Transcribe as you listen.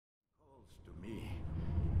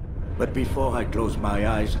But before I close my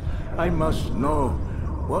eyes, I must know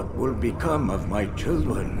what will become of my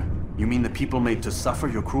children. You mean the people made to suffer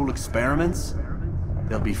your cruel experiments?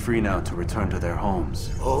 They'll be free now to return to their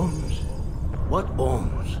homes. Homes? What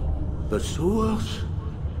homes? The sewers?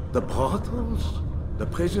 The portals? The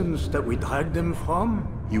prisons that we dragged them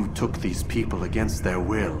from? You took these people against their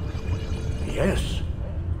will. Yes.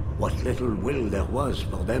 What little will there was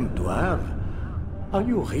for them to have. Are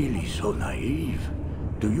you really so naive?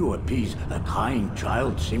 Do you appease a crying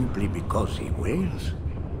child simply because he wails?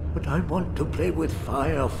 But I want to play with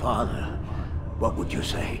fire, Father. What would you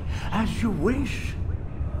say? As you wish.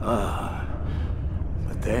 Ah.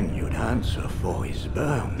 But then you'd answer for his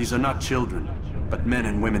burn. These are not children, but men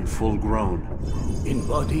and women full grown. In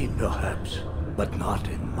body, perhaps, but not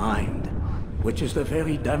in mind. Which is the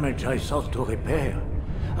very damage I sought to repair.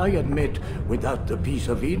 I admit, without the piece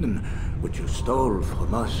of Eden, which you stole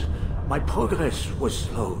from us, my progress was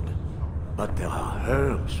slowed. But there are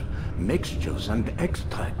herbs, mixtures, and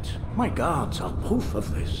extracts. My guards are proof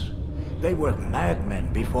of this. They were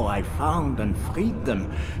madmen before I found and freed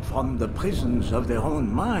them from the prisons of their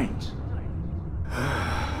own minds.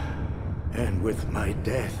 And with my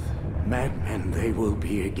death, madmen they will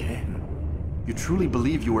be again. You truly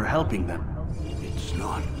believe you were helping them? It's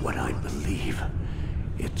not what I believe.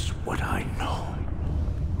 It's what I know.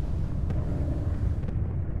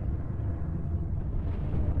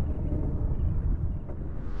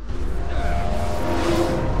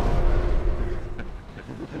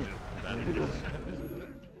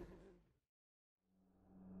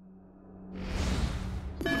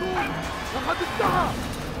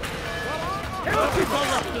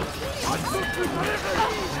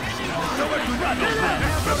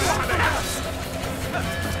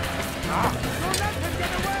 Don't let him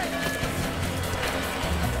get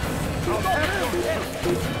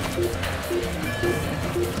away!